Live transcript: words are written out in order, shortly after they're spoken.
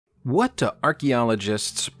What do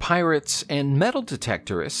archaeologists, pirates, and metal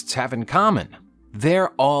detectorists have in common? They're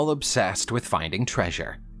all obsessed with finding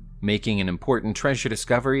treasure. Making an important treasure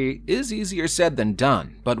discovery is easier said than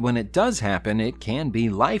done, but when it does happen, it can be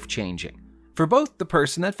life-changing for both the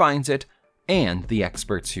person that finds it and the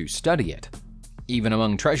experts who study it. Even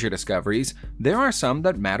among treasure discoveries, there are some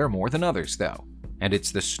that matter more than others, though, and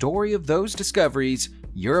it's the story of those discoveries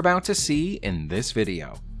you're about to see in this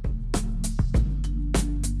video.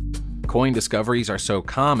 Coin discoveries are so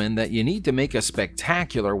common that you need to make a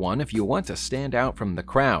spectacular one if you want to stand out from the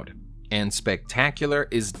crowd. And spectacular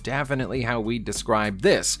is definitely how we describe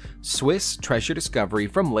this Swiss treasure discovery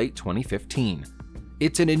from late 2015.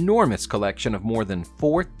 It's an enormous collection of more than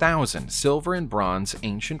 4,000 silver and bronze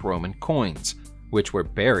ancient Roman coins, which were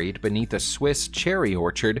buried beneath a Swiss cherry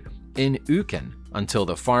orchard in Aachen until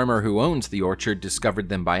the farmer who owns the orchard discovered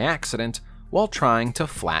them by accident while trying to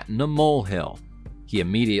flatten a molehill. He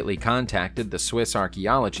immediately contacted the Swiss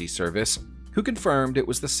Archaeology Service, who confirmed it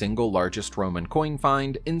was the single largest Roman coin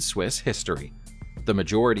find in Swiss history. The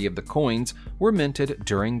majority of the coins were minted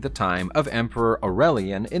during the time of Emperor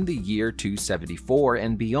Aurelian in the year 274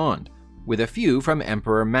 and beyond, with a few from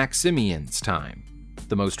Emperor Maximian's time.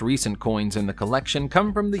 The most recent coins in the collection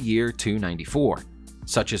come from the year 294.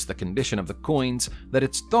 Such is the condition of the coins that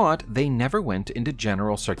it's thought they never went into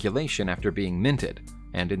general circulation after being minted,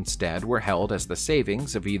 and instead were held as the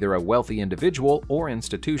savings of either a wealthy individual or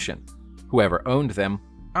institution. Whoever owned them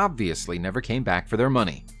obviously never came back for their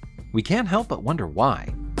money. We can't help but wonder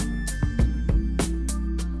why.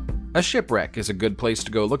 A shipwreck is a good place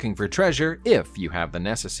to go looking for treasure if you have the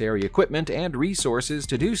necessary equipment and resources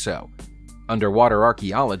to do so. Underwater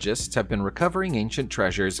archaeologists have been recovering ancient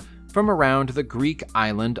treasures from around the Greek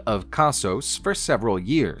island of Knossos for several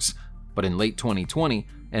years, but in late 2020,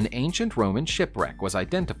 an ancient Roman shipwreck was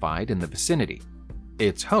identified in the vicinity.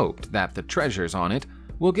 It's hoped that the treasures on it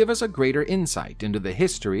will give us a greater insight into the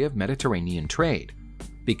history of Mediterranean trade.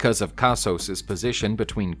 Because of Knossos' position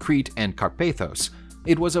between Crete and Carpathos,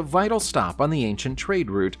 it was a vital stop on the ancient trade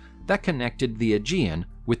route that connected the Aegean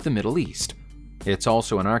with the Middle East. It's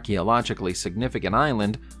also an archaeologically significant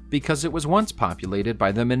island because it was once populated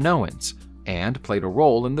by the Minoans and played a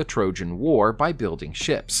role in the Trojan War by building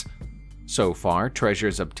ships. So far,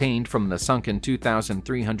 treasures obtained from the sunken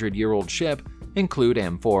 2,300-year-old ship include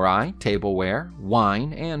amphorae, tableware,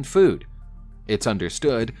 wine, and food. It's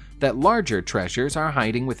understood that larger treasures are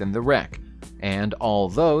hiding within the wreck, and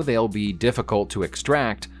although they'll be difficult to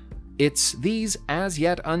extract, it's these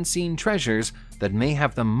as-yet unseen treasures that may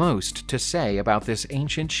have the most to say about this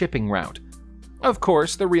ancient shipping route. Of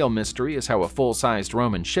course, the real mystery is how a full-sized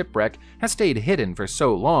Roman shipwreck has stayed hidden for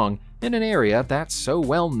so long in an area that's so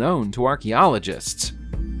well known to archaeologists.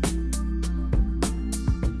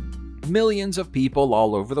 Millions of people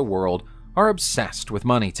all over the world are obsessed with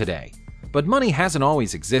money today, but money hasn't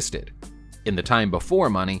always existed. In the time before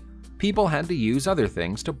money, people had to use other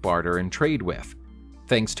things to barter and trade with.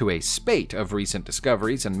 Thanks to a spate of recent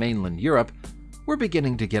discoveries in mainland Europe, we're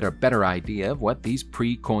beginning to get a better idea of what these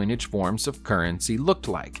pre-coinage forms of currency looked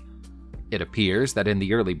like. It appears that in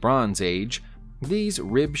the early Bronze Age, these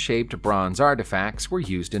rib-shaped bronze artifacts were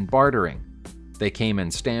used in bartering. They came in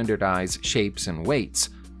standardized shapes and weights,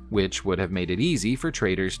 which would have made it easy for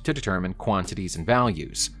traders to determine quantities and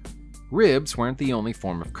values. Ribs weren't the only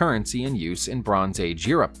form of currency in use in Bronze Age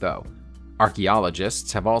Europe, though.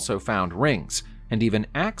 Archaeologists have also found rings and even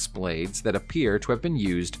axe blades that appear to have been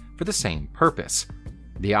used for the same purpose.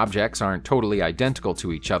 The objects aren't totally identical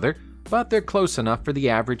to each other, but they're close enough for the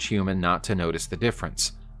average human not to notice the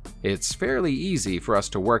difference. It's fairly easy for us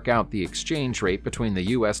to work out the exchange rate between the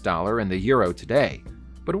US dollar and the euro today,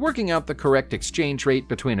 but working out the correct exchange rate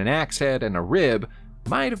between an axe head and a rib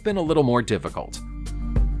might have been a little more difficult.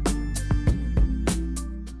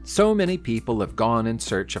 So many people have gone in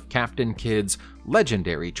search of Captain Kidd's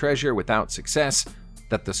legendary treasure without success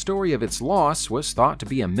that the story of its loss was thought to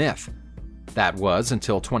be a myth. That was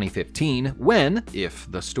until 2015 when,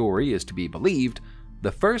 if the story is to be believed,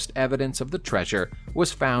 the first evidence of the treasure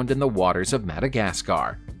was found in the waters of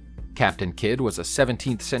Madagascar. Captain Kidd was a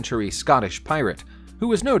 17th century Scottish pirate who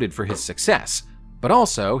was noted for his success, but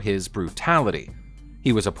also his brutality.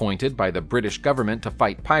 He was appointed by the British government to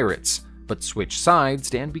fight pirates, but switched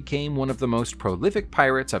sides and became one of the most prolific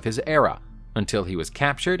pirates of his era until he was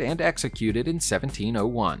captured and executed in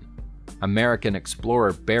 1701. American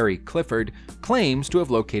explorer Barry Clifford claims to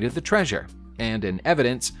have located the treasure, and in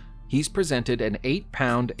evidence, he's presented an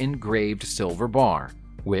 8-pound engraved silver bar,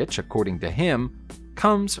 which, according to him,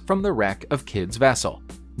 comes from the wreck of Kidd's vessel,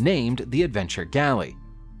 named the Adventure Galley.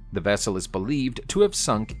 The vessel is believed to have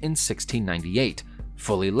sunk in 1698,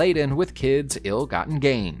 fully laden with kids' ill-gotten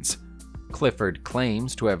gains. Clifford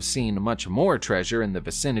claims to have seen much more treasure in the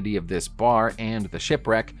vicinity of this bar and the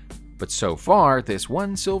shipwreck, but so far this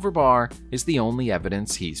one silver bar is the only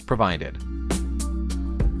evidence he's provided.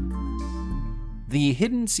 The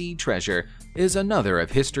Hidden Sea Treasure is another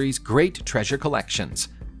of history's great treasure collections,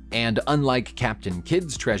 and unlike Captain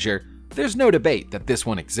Kidd's treasure, there's no debate that this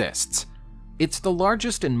one exists. It's the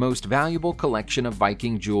largest and most valuable collection of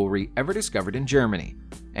Viking jewelry ever discovered in Germany,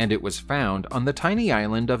 and it was found on the tiny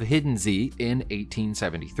island of Hiddensee in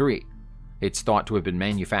 1873. It's thought to have been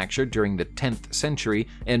manufactured during the 10th century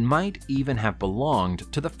and might even have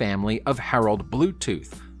belonged to the family of Harald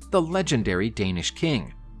Bluetooth, the legendary Danish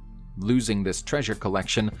king. Losing this treasure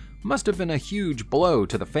collection must have been a huge blow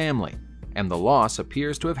to the family, and the loss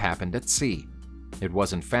appears to have happened at sea. It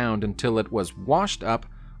wasn't found until it was washed up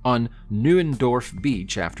on Neuendorf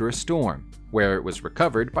Beach after a storm, where it was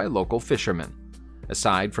recovered by local fishermen.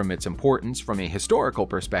 Aside from its importance from a historical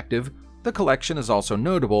perspective, the collection is also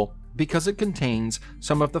notable because it contains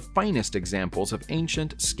some of the finest examples of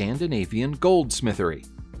ancient Scandinavian goldsmithery.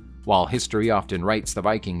 While history often writes the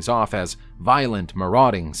Vikings off as violent,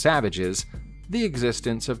 marauding savages, the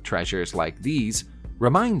existence of treasures like these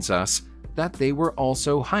reminds us that they were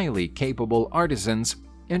also highly capable artisans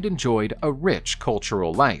and enjoyed a rich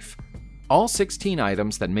cultural life. All 16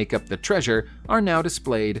 items that make up the treasure are now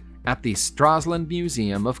displayed at the Stralsund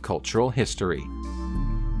Museum of Cultural History.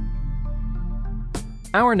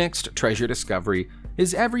 Our next treasure discovery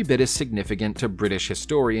is every bit as significant to British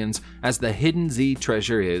historians as the Hiddensee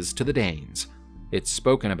treasure is to the Danes. It's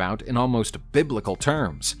spoken about in almost biblical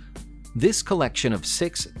terms. This collection of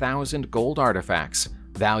 6,000 gold artifacts,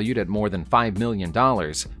 valued at more than $5 million,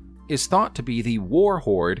 is thought to be the war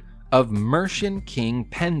hoard of Mercian King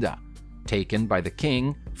Penda, taken by the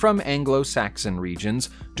king from Anglo-Saxon regions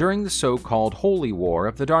during the so-called Holy War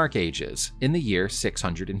of the Dark Ages in the year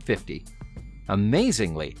 650.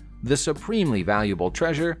 Amazingly, the supremely valuable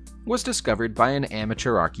treasure was discovered by an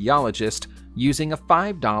amateur archaeologist using a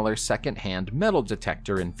 $5 second-hand metal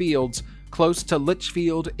detector in fields close to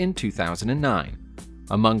Lichfield in 2009.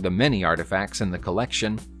 Among the many artifacts in the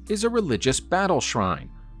collection is a religious battle shrine,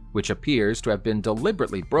 which appears to have been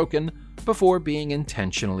deliberately broken before being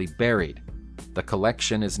intentionally buried. The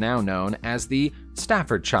collection is now known as the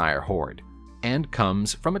Staffordshire Hoard, and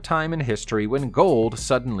comes from a time in history when gold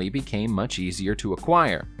suddenly became much easier to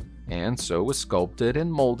acquire, and so was sculpted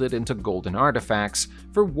and molded into golden artifacts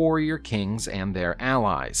for warrior kings and their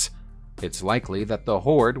allies. It's likely that the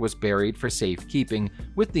hoard was buried for safekeeping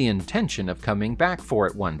with the intention of coming back for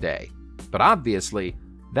it one day, but obviously,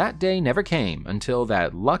 that day never came until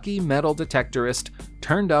that lucky metal detectorist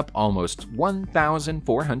turned up almost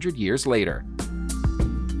 1,400 years later.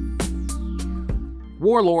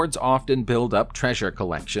 Warlords often build up treasure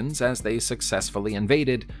collections as they successfully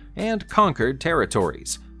invaded and conquered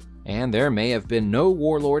territories, and there may have been no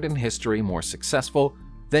warlord in history more successful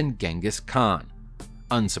than Genghis Khan.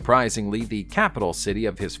 Unsurprisingly, the capital city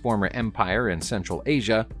of his former empire in Central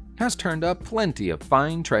Asia has turned up plenty of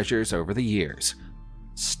fine treasures over the years.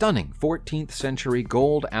 Stunning 14th century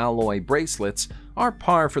gold alloy bracelets are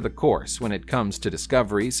par for the course when it comes to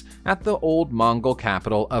discoveries at the old Mongol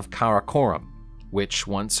capital of Karakorum, which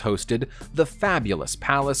once hosted the fabulous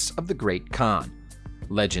palace of the Great Khan.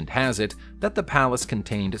 Legend has it that the palace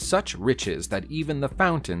contained such riches that even the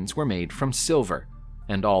fountains were made from silver,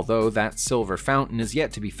 and although that silver fountain is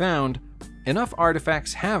yet to be found, enough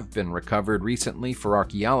artifacts have been recovered recently for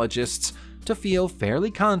archaeologists to feel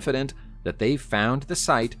fairly confident that they've found the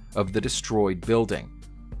site of the destroyed building.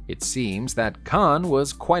 It seems that Khan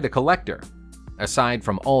was quite a collector. Aside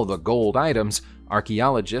from all the gold items,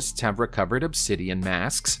 archaeologists have recovered obsidian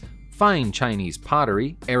masks, fine Chinese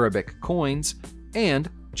pottery, Arabic coins, and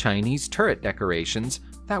Chinese turret decorations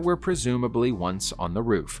that were presumably once on the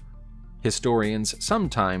roof. Historians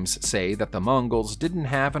sometimes say that the Mongols didn't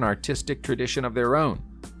have an artistic tradition of their own.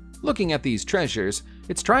 Looking at these treasures,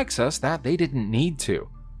 it strikes us that they didn't need to.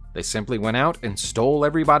 They simply went out and stole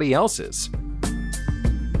everybody else's.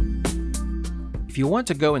 If you want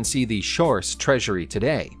to go and see the Shors treasury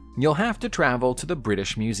today, you'll have to travel to the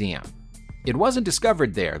British Museum. It wasn't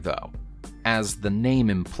discovered there, though. As the name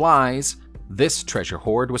implies, this treasure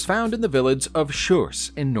hoard was found in the village of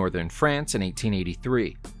Shurs in northern France in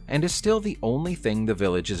 1883, and is still the only thing the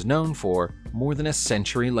village is known for more than a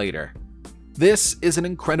century later. This is an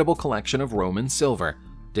incredible collection of Roman silver,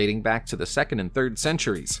 dating back to the 2nd and 3rd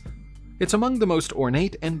centuries. It's among the most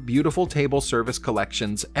ornate and beautiful table service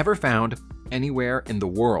collections ever found anywhere in the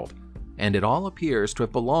world, and it all appears to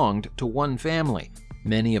have belonged to one family,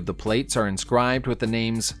 Many of the plates are inscribed with the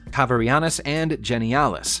names Caverianus and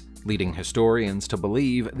Genialis, leading historians to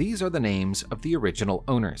believe these are the names of the original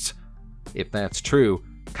owners. If that's true,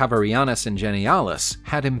 Caverianus and Genialis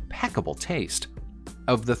had impeccable taste.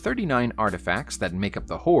 Of the 39 artifacts that make up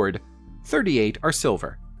the hoard, 38 are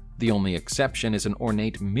silver. The only exception is an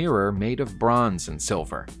ornate mirror made of bronze and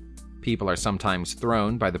silver. People are sometimes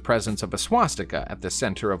thrown by the presence of a swastika at the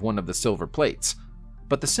center of one of the silver plates,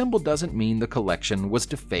 but the symbol doesn't mean the collection was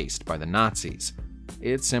defaced by the Nazis.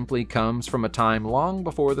 It simply comes from a time long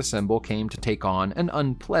before the symbol came to take on an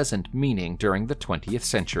unpleasant meaning during the 20th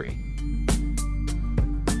century.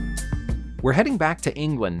 We're heading back to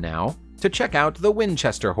England now to check out the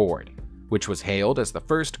Winchester hoard, which was hailed as the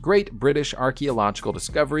first great British archaeological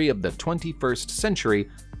discovery of the 21st century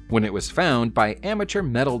when it was found by amateur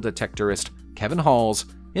metal detectorist Kevin Halls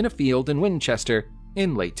in a field in Winchester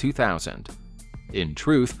in late 2000. In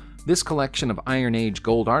truth, this collection of Iron Age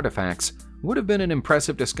gold artifacts would have been an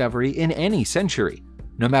impressive discovery in any century,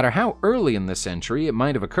 no matter how early in the century it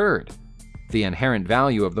might have occurred. The inherent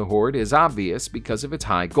value of the hoard is obvious because of its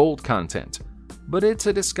high gold content, but it's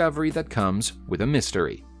a discovery that comes with a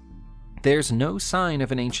mystery. There's no sign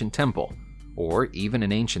of an ancient temple, or even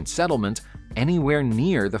an ancient settlement, anywhere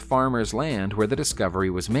near the farmer's land where the discovery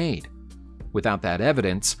was made. Without that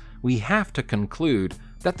evidence, we have to conclude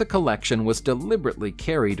that the collection was deliberately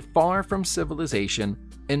carried far from civilization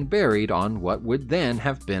and buried on what would then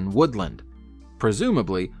have been woodland.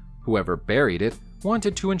 Presumably, whoever buried it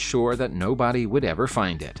wanted to ensure that nobody would ever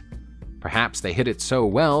find it. Perhaps they hid it so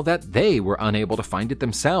well that they were unable to find it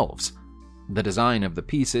themselves. The design of the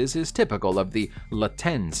pieces is typical of the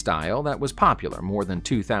Latin style that was popular more than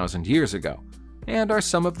 2,000 years ago, and are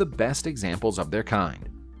some of the best examples of their kind.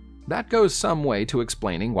 That goes some way to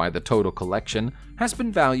explaining why the total collection has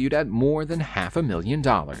been valued at more than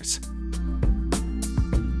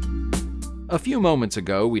 $500,000. A few moments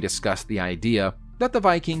ago, we discussed the idea that the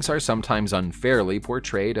Vikings are sometimes unfairly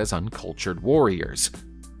portrayed as uncultured warriors.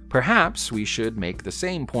 Perhaps we should make the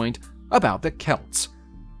same point about the Celts.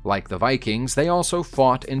 Like the Vikings, they also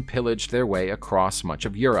fought and pillaged their way across much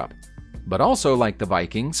of Europe. But also like the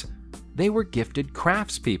Vikings, they were gifted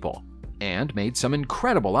craftspeople and made some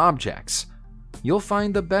incredible objects. You'll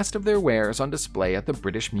find the best of their wares on display at the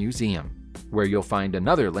British Museum, where you'll find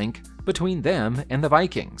another link between them and the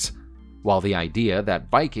Vikings. While the idea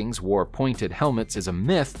that Vikings wore pointed helmets is a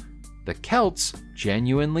myth, the Celts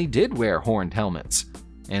genuinely did wear horned helmets,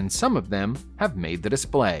 and some of them have made the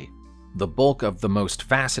display. The bulk of the most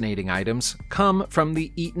fascinating items come from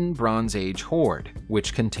the Eton Bronze Age hoard,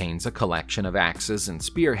 which contains a collection of axes and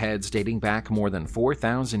spearheads dating back more than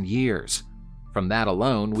 4,000 years. From that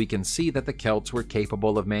alone, we can see that the Celts were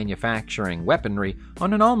capable of manufacturing weaponry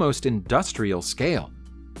on an almost industrial scale.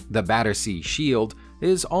 The Battersea Shield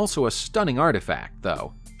is also a stunning artifact,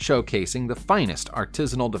 though, showcasing the finest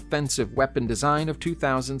artisanal defensive weapon design of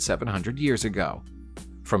 2,700 years ago.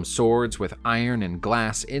 From swords with iron and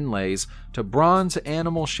glass inlays to bronze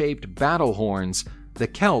animal-shaped battle horns, the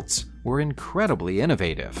Celts were incredibly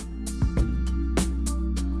innovative.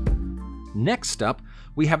 Next up,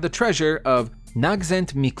 we have the treasure of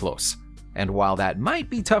Nagzent Miklos, and while that might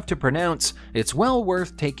be tough to pronounce, it's well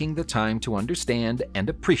worth taking the time to understand and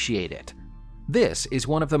appreciate it. This is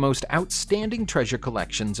one of the most outstanding treasure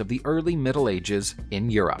collections of the early Middle Ages in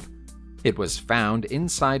Europe. It was found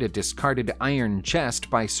inside a discarded iron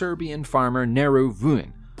chest by Serbian farmer Nero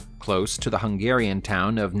Vuin, close to the Hungarian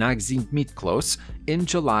town of Nagzent Miklos in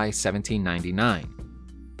July 1799.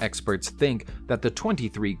 Experts think that the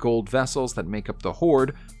 23 gold vessels that make up the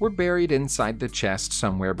hoard were buried inside the chest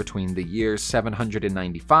somewhere between the years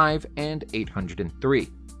 795 and 803.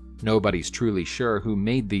 Nobody's truly sure who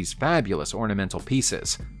made these fabulous ornamental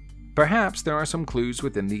pieces. Perhaps there are some clues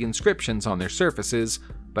within the inscriptions on their surfaces,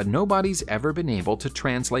 but nobody's ever been able to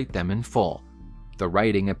translate them in full. The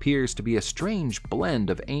writing appears to be a strange blend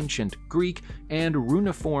of ancient Greek and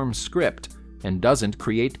runiform script, and doesn't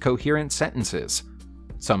create coherent sentences.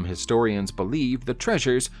 Some historians believe the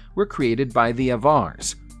treasures were created by the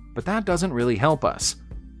Avars, but that doesn't really help us.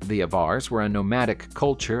 The Avars were a nomadic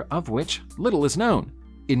culture of which little is known,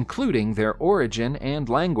 including their origin and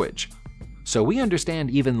language. So we understand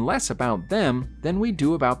even less about them than we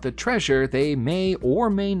do about the treasure they may or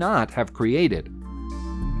may not have created.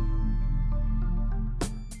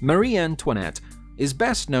 Marie Antoinette is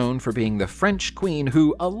best known for being the French queen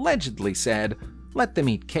who allegedly said, "Let them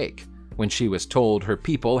eat cake," when she was told her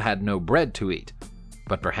people had no bread to eat.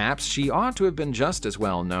 But perhaps she ought to have been just as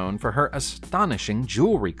well known for her astonishing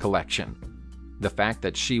jewelry collection. The fact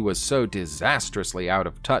that she was so disastrously out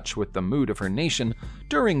of touch with the mood of her nation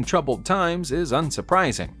during troubled times is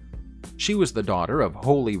unsurprising. She was the daughter of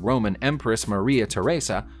Holy Roman Empress Maria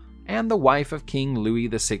Theresa and the wife of King Louis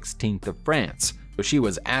XVI of France, so she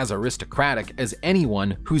was as aristocratic as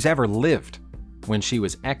anyone who's ever lived. When she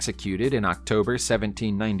was executed in October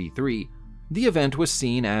 1793, the event was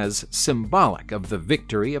seen as symbolic of the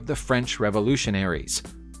victory of the French revolutionaries.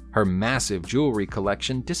 Her massive jewelry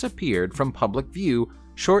collection disappeared from public view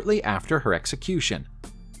shortly after her execution,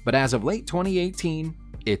 but as of late 2018,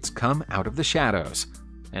 it's come out of the shadows,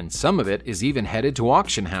 and some of it is even headed to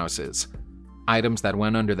auction houses. Items that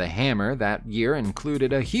went under the hammer that year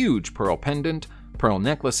included a huge pearl pendant, pearl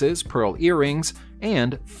necklaces, pearl earrings,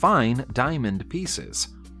 and fine diamond pieces.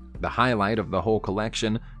 The highlight of the whole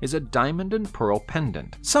collection is a diamond and pearl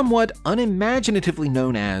pendant, somewhat unimaginatively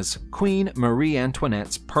known as Queen Marie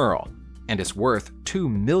Antoinette's pearl, and is worth $2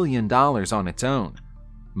 million on its own.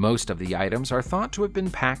 Most of the items are thought to have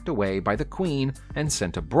been packed away by the Queen and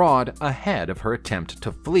sent abroad ahead of her attempt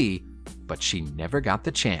to flee, but she never got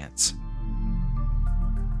the chance.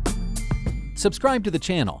 Subscribe to the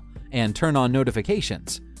channel and turn on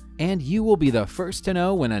notifications, and you will be the first to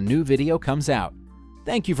know when a new video comes out.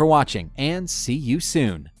 Thank you for watching, and see you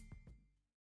soon.